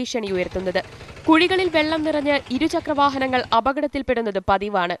അപകട ഭീഷണി ഉയർത്തുന്നത്. കുഴികളിൽ വെള്ളം നിറഞ്ഞ് ഇരുചക്രവാഹനങ്ങൾ അപകടത്തിൽപ്പെടുന്നത്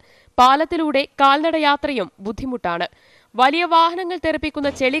പതിവാണ്. പാലത്തിലൂടെ കാൽനടയാത്രയും ബുദ്ധിമുട്ടാണ്. വലിയ വാഹനങ്ങൾ തെറിപ്പിക്കുന്ന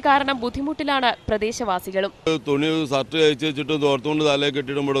ചെളി കാരണം ബുദ്ധിമുട്ടിലാണ് പ്രദേശവാസികളും. തുണി ഷർട്ട് അയച്ചു വെച്ചിട്ട് തോർത്തുകൊണ്ട് തലയെ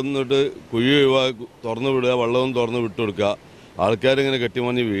കെട്ടിയിടുമ്പോൾ വന്നിട്ട് കുഴി തുറന്നു വിടുക, വെള്ളവും തുറന്ന് വിട്ടുകൊടുക്കുക, ആൾക്കാരിങ്ങനെ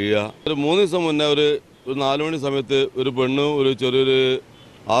കെട്ടിമഞ്ഞ് വീഴുക. ഒരു 3 ദിവസം മുന്നേ ഒരു 4 മണി സമയത്ത് ഒരു പെണ്ണും ഒരു ചെറിയൊരു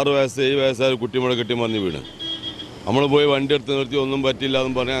 6 വയസ്സ് 7 വയസ്സായ കുട്ടിമുള കെട്ടിമഞ്ഞ് വീണ്. നമ്മൾ പോയി വണ്ടി എടുത്ത് നിർത്തി ഒന്നും പറ്റില്ല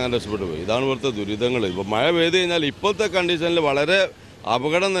എന്ന് പറഞ്ഞാൽ അങ്ങനെ രക്ഷപ്പെട്ടു പോയി. ഇതാണ് ഇവിടുത്തെ ദുരിതങ്ങൾ. ഇപ്പോൾ മഴ പെയ്ത് കഴിഞ്ഞാൽ ഇപ്പോഴത്തെ കണ്ടീഷനിൽ വളരെ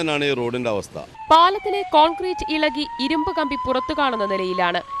അപകടം തന്നെയാണ് ഈ റോഡിന്റെ അവസ്ഥ. പാലത്തിലെ കോൺക്രീറ്റ് ഇളകി ഇരുമ്പ് കമ്പി പുറത്തു കാണുന്ന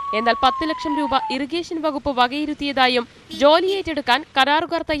നിലയിലാണ്. എന്നാൽ 10 ലക്ഷം രൂപ ഇറിഗേഷൻ വകുപ്പ് വകയിരുത്തിയതായും ജോലി ഏറ്റെടുക്കാൻ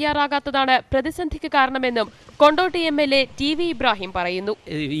കരാറുകാർ തയ്യാറാകാത്തതാണ് പ്രതിസന്ധിക്ക് കാരണമെന്നും കൊണ്ടോട്ടി MLA TV ഇബ്രാഹിം പറയുന്നു.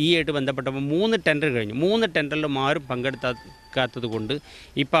 ഈയായിട്ട് ബന്ധപ്പെട്ടപ്പോൾ 3 ടെൻഡർ കഴിഞ്ഞു. 3 ടെൻഡറിലും ആരും പങ്കെടുക്കാത്തത് കൊണ്ട്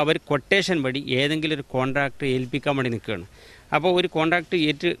ഇപ്പോൾ അവർ കൊട്ടേഷൻ വഴി ഏതെങ്കിലും ഒരു കോൺട്രാക്ട് ഏൽപ്പിക്കാൻ വേണ്ടി നിൽക്കുകയാണ്. അപ്പോൾ ഒരു കോൺട്രാക്ട്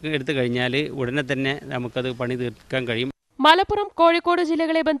ഏറ്റെടുത്ത് കഴിഞ്ഞാൽ ഉടനെ തന്നെ നമുക്കത് പണി തീർക്കാൻ കഴിയും. മലപ്പുറം കോഴിക്കോട്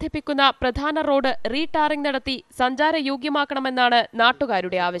ജില്ലകളെ ബന്ധിപ്പിക്കുന്ന പ്രധാന റോഡ് റീടാറിംഗ് നടത്തി സഞ്ചാരയോഗ്യമാക്കണമെന്നാണ്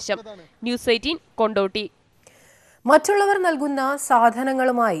നാട്ടുകാരുടെ ആവശ്യം. ന്യൂസ് 18 കൊണ്ടോട്ടി. മറ്റുള്ളവർ നൽകുന്ന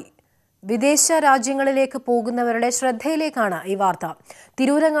സാധനങ്ങളുമായി വിദേശ രാജ്യങ്ങളിലേക്ക് പോകുന്നവരുടെ ശ്രദ്ധയിലേക്കാണ് ഈ വാർത്ത.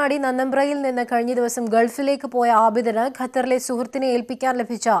 തിരൂരങ്ങാടി നന്നമ്പ്രയിൽ നിന്ന് കഴിഞ്ഞ ദിവസം ഗൾഫിലേക്ക് പോയ ആബിദിന് ഖത്തറിലെ സുഹൃത്തിനെ ഏൽപ്പിക്കാൻ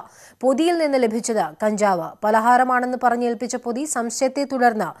ലഭിച്ച പൊതിയിൽ നിന്ന് ലഭിച്ചത് കഞ്ചാവ്. പലഹാരമാണെന്ന് പറഞ്ഞേൽപ്പിച്ച പൊതി സംശയത്തെ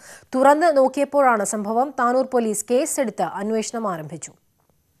തുടർന്ന് തുറന്ന് നോക്കിയപ്പോഴാണ് സംഭവം. താനൂർ പോലീസ് കേസെടുത്ത് അന്വേഷണം ആരംഭിച്ചു.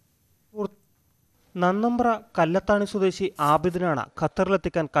 നന്നമ്പ്ര കല്ലത്താണി സ്വദേശി ആബിദിനാണ്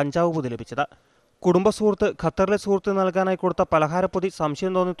ഖത്തറിലെത്തിക്കാൻ കഞ്ചാവ് പൊതി ലഭിച്ചത്. കുടുംബ സുഹൃത്ത് ഖത്തറിലെ സുഹൃത്ത് നൽകാനായി കൊടുത്ത പലഹാരപ്പൊതി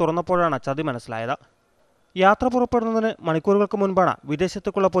സംശയം തോന്നി തുറന്നപ്പോഴാണ് ചതി മനസ്സിലായത്. യാത്ര പുറപ്പെടുന്നതിന് മണിക്കൂറുകൾക്ക് മുൻപാണ്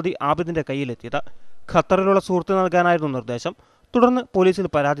വിദേശത്തേക്കുള്ള പൊതി ആബിദിന്റെ കയ്യിലെത്തിയത്. ഖത്തറിലുള്ള സുഹൃത്ത് നൽകാനായിരുന്നു നിർദ്ദേശം. തുടർന്ന് പോലീസിൽ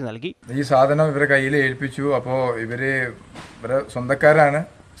പരാതി നൽകി. ഈ സാധനം ഇവരെ കയ്യിൽ ഏൽപ്പിച്ചു. അപ്പോൾ ഇവരെ സ്വന്തക്കാരാണ്.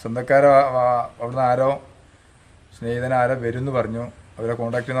 അവിടുന്ന് ആരോ സ്നേഹിതനാരോ വരുമെന്ന് പറഞ്ഞു. അവരെ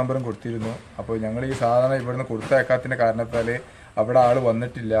കോൺടാക്ട് നമ്പറും കൊടുത്തിരുന്നു. അപ്പോൾ ഞങ്ങൾ ഈ സാധനം ഇവിടുന്ന് കൊടുത്തയക്കാത്തതിൻ്റെ കാരണത്താൽ അവിടെ ആൾ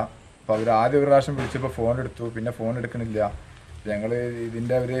വന്നിട്ടില്ല. അപ്പോൾ അവർ ആദ്യം ഒരു പ്രാവശ്യം വിളിച്ചപ്പോൾ ഫോൺ എടുത്തു, പിന്നെ ഫോൺ എടുക്കണില്ല. ഞങ്ങൾ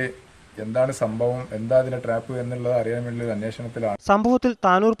ഇതിൻ്റെ എന്താണ് സംഭവം, എന്താ ഇതിൻ്റെ ട്രാപ്പ് എന്നുള്ളത് അറിയാൻ വേണ്ടി ഒരു അന്വേഷണത്തിലാണ്. സംഭവത്തിൽ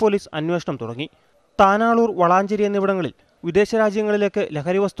താനൂർ പോലീസ് അന്വേഷണം തുടങ്ങി. താനാളൂർ, വളാഞ്ചേരി എന്നിവിടങ്ങളിൽ വിദേശ രാജ്യങ്ങളിലേക്ക്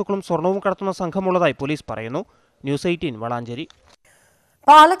ലഹരി വസ്തുക്കളും സ്വർണവും കടത്തുന്ന സംഘമുള്ളതായി പോലീസ് പറയുന്നു. ന്യൂസ് 18 വളാഞ്ചേരി.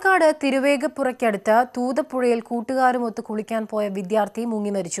 പാലക്കാട് തിരുവേഗപ്പുറയ്ക്കടുത്ത് തൂതപ്പുഴയിൽ കൂട്ടുകാരുമൊത്ത് കുളിക്കാൻ പോയ വിദ്യാർത്ഥി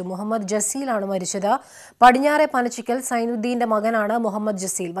മുങ്ങി മരിച്ചു. മുഹമ്മദ് ജസീലാണ് മരിച്ചത്. പടിഞ്ഞാറെ പനച്ചിക്കൽ സൈനുദ്ദീന്റെ മകനാണ് മുഹമ്മദ്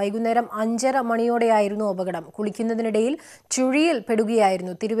ജസീൽ. വൈകുന്നേരം 5:30 മണിയോടെയായിരുന്നു അപകടം. കുളിക്കുന്നതിനിടയിൽ ചുഴിയിൽ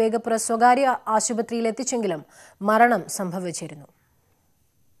പെടുകയായിരുന്നു. തിരുവേഗപ്പുറ സ്വകാര്യ ആശുപത്രിയിൽ എത്തിച്ചെങ്കിലും മരണം സംഭവിച്ചിരുന്നു.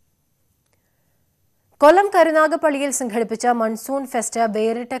 കൊല്ലം കരുനാഗപ്പള്ളിയിൽ സംഘടിപ്പിച്ച മൺസൂൺ ഫെസ്റ്റ്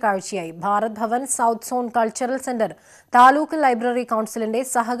വേറിട്ട കാഴ്ചയായി. Bharat Bhavan, south zone cultural centre, taluk library കൗൺസിലിന്റെ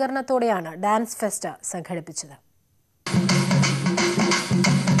സഹകരണത്തോടെയാണ് ഡാൻസ് ഫെസ്റ്റ് സംഘടിപ്പിച്ചത്.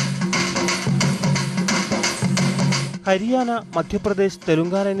 ഹരിയാന, മധ്യപ്രദേശ്,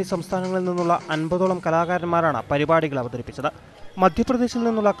 തെലുങ്കാന എന്നീ സംസ്ഥാനങ്ങളിൽ നിന്നുള്ള 50ഓളം കലാകാരന്മാരാണ് പരിപാടികൾ അവതരിപ്പിച്ചത്. മധ്യപ്രദേശിൽ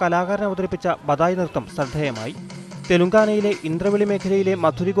നിന്നുള്ള കലാകാരൻ അവതരിപ്പിച്ച ബദായി നൃത്തം ശ്രദ്ധേയമായി. തെലുങ്കാനയിലെ ഇന്ദ്രവിളി മേഖലയിലെ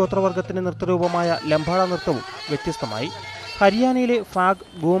മധുരി ഗോത്രവർഗത്തിന്റെ നൃത്തരൂപമായ ലംബാഡ നൃത്തവും വ്യത്യസ്തമായി. ഹരിയാനയിലെ ഫാഗ്,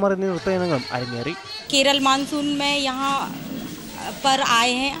 ഗൂമർ എന്നീ നൃത്തയിനങ്ങളും അരങ്ങേറി. केरल मानसून में यहाँ पर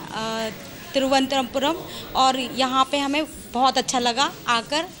आए हैं तिरुवनंतपुरम और यहाँ पे हमें बहुत अच्छा लगा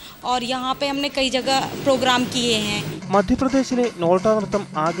आकर और यहाँ पे हमने कई जगह प्रोग्राम किए हैं. മധ്യപ്രദേശിലെ നോൾട്ട നൃത്തം,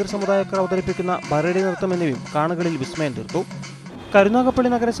 ആഗിർ സമുദായക്കാർ അവതരിപ്പിക്കുന്ന ബറേഡി നൃത്തം എന്നിവയും കാണികളിൽ വിസ്മയം തീർത്തു. കരുനാഗപ്പള്ളി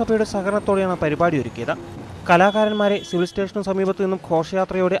നഗരസഭയുടെ സഹകരണത്തോടെയാണ് പരിപാടി ഒരുക്കിയത്. കലാകാരന്മാരെ സിവിൽ സ്റ്റേഷന് സമീപത്തു നിന്നും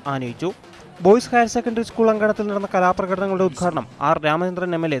ഘോഷയാത്രയോടെ ആനയിച്ചു. ബോയ്സ് ഹയർ സെക്കൻഡറി സ്കൂൾ അങ്കണത്തിൽ നടന്ന കലാപ്രകടനങ്ങളുടെ ഉദ്ഘാടനം R.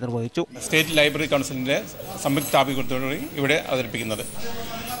 രാമചന്ദ്രൻ MLA നിർവഹിച്ചു. സ്റ്റേറ്റ് ലൈബ്രറി കൗൺസിലിൻ്റെ സംയുക്ത ആഭിമുഖ്യത്തോടുകൂടി ഇവിടെ അവതരിപ്പിക്കുന്നത്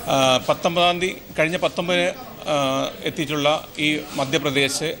 19-ാം തീയതി കഴിഞ്ഞ 19 എത്തിയിട്ടുള്ള ഈ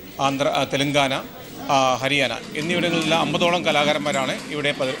മധ്യപ്രദേശ്, തെലുങ്കാന, ഹരിയാന എന്നിവിടങ്ങളിലെ 50ഓളം കലാകാരന്മാരാണ്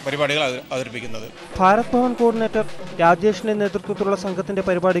ഇവിടെ പരിപാടികൾ അവതരിപ്പിക്കുന്നത്. ഭാരത് ഭവൻ കോർഡിനേറ്റർ രാജേഷിന്റെ നേതൃത്വത്തിലുള്ള സംഘത്തിന്റെ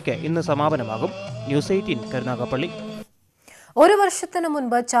പരിപാടിക്ക് ഇന്ന് സമാപനമാകും. ന്യൂസ് 18 കരുനാഗപ്പള്ളി. ഒരു വർഷത്തിന്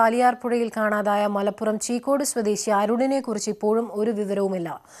മുൻപ് ചാലിയാർ പുഴയിൽ കാണാതായ മലപ്പുറം ചീക്കോട് സ്വദേശി അരുണിനെ കുറിച്ച് ഇപ്പോഴും ഒരു വിവരവുമില്ല.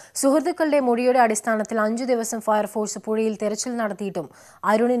 സുഹൃത്തുക്കളുടെ മൊഴിയുടെ അടിസ്ഥാനത്തിൽ 5 ദിവസം ഫയർഫോഴ്സ് പുഴയിൽ തെരച്ചിൽ നടത്തിയിട്ടും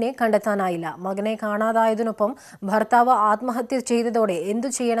അരുണിനെ കണ്ടെത്താനായില്ല. മകനെ കാണാതായതിനൊപ്പം ഭർത്താവ് ആത്മഹത്യ ചെയ്തതോടെ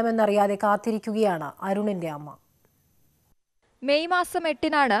എന്തു ചെയ്യണമെന്നറിയാതെ കാത്തിരിക്കുകയാണ് അരുണിന്റെ അമ്മ. മെയ് മാസം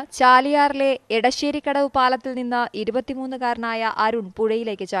 8-നാണ് ചാലിയാറിലെ എടശ്ശേരിക്കടവ് പാലത്തിൽ നിന്ന് 23-കാരനായ അരുൺ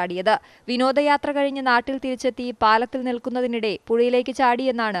പുഴയിലേക്ക് ചാടിയത്. വിനോദയാത്ര കഴിഞ്ഞ് നാട്ടിൽ തിരിച്ചെത്തി പാലത്തിൽ നിൽക്കുന്നതിനിടെ പുഴയിലേക്ക്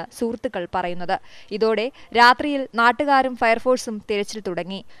ചാടിയെന്നാണ് സുഹൃത്തുക്കൾ പറയുന്നത്. ഇതോടെ രാത്രിയിൽ നാട്ടുകാരും ഫയർഫോഴ്സും തിരച്ചിൽ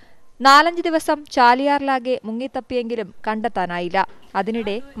തുടങ്ങി. 4-5 ദിവസം ചാലിയാറിലാകെ മുങ്ങിത്തപ്പിയെങ്കിലും കണ്ടെത്താനായില്ല.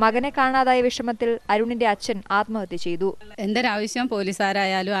 അതിനിടെ മകനെ കാണാതായ വിഷമത്തിൽ അരുണിന്റെ അച്ഛൻ ആത്മഹത്യ ചെയ്തു. എന്തൊരാവശ്യം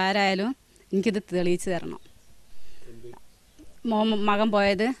പോലീസുകാരായാലും ആരായാലും എനിക്കിത് തെളിയിച്ചു തരണം. മകൻ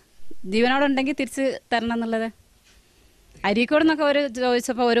പോയത് ജീവനോടുണ്ടെങ്കിൽ തിരിച്ച് തരണം എന്നുള്ളത്. അരീക്കോട് നിന്നൊക്കെ ഒരു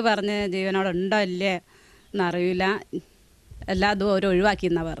ചോദിച്ചപ്പോൾ ഒരു പറഞ്ഞ് ജീവനോടുണ്ടോ ഇല്ലേ എന്നറിയില്ല, എല്ലാതും ഒരു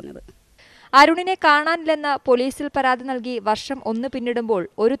ഒഴിവാക്കിയെന്നാണ് പറഞ്ഞത്. അരുണിനെ കാണാനില്ലെന്ന് പോലീസിൽ പരാതി നൽകി വർഷം 1 പിന്നിടുമ്പോൾ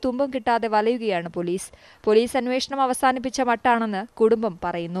ഒരു തുമ്പും കിട്ടാതെ വലയുകയാണ് പോലീസ്. പോലീസ് അന്വേഷണം അവസാനിപ്പിച്ച മട്ടാണെന്ന് കുടുംബം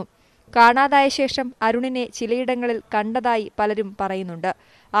പറയുന്നു. കാണാതായ ശേഷം അരുണിനെ ചിലയിടങ്ങളിൽ കണ്ടതായി പലരും പറയുന്നുണ്ട്.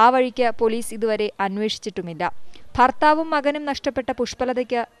 ആ വഴിക്ക് പോലീസ് ഇതുവരെ അന്വേഷിച്ചിട്ടുമില്ല. ഭർത്താവും മകനും നഷ്ടപ്പെട്ട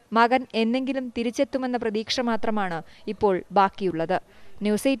പുഷ്പലതയ്ക്ക് മകൻ എന്നെങ്കിലും തിരിച്ചെത്തുമെന്ന പ്രതീക്ഷ മാത്രമാണ് ഇപ്പോൾ ബാക്കിയുള്ളത്.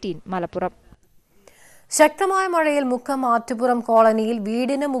 ന്യൂസ് 18 മലപ്പുറം. ശക്തമായ മഴയിൽ മുക്കം ആറ്റുപുറം കോളനിയിൽ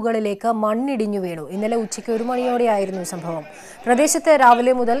വീടിന് മുകളിലേക്ക് മണ്ണിടിഞ്ഞു വീണു. ഇന്നലെ ഉച്ചയ്ക്ക് 1 മണിയോടെയായിരുന്നു സംഭവം. പ്രദേശത്ത്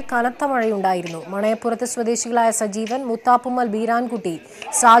രാവിലെ മുതൽ കനത്ത മഴയുണ്ടായിരുന്നു. മണയപ്പുറത്ത് സ്വദേശികളായ സജീവൻ, മുത്താപ്പുമ്മൽ, ബീരാൻകുട്ടി,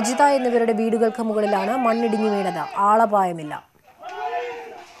 സാജിദ എന്നിവരുടെ വീടുകൾക്ക് മുകളിലാണ് മണ്ണിടിഞ്ഞു വീണത്. ആളപായമില്ല.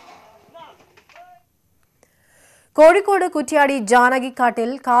 കോഴിക്കോട് കുറ്റ്യാടി ജാനകിക്കാട്ടിൽ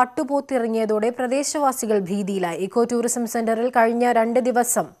കാട്ടുപോത്തിറങ്ങിയതോടെ പ്രദേശവാസികൾ ഭീതിയിലായി. ഇക്കോ ടൂറിസം സെന്ററിൽ കഴിഞ്ഞ 2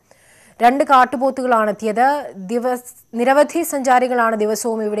 ദിവസം 2 കാട്ടുപോത്തുകളാണ് എത്തിയത്. നിരവധി സഞ്ചാരികളാണ്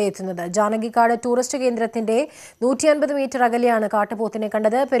ദിവസവും ഇവിടെ എത്തുന്നത്. ജാനകിക്കാട് ടൂറിസ്റ്റ് കേന്ദ്രത്തിന്റെ 150 മീറ്റർ അകലെയാണ് കാട്ടുപോത്തിനെ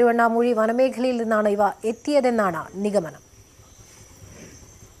കണ്ടത്. പെരുവണ്ണാമൂഴി വനമേഖലയിൽ നിന്നാണ് ഇവ എത്തിയതെന്നാണ് നിഗമനം.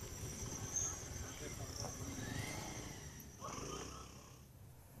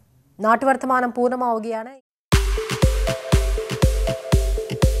 നാട്ടുവർത്തമാനം പൂർണ്ണമാവുകയാണ്.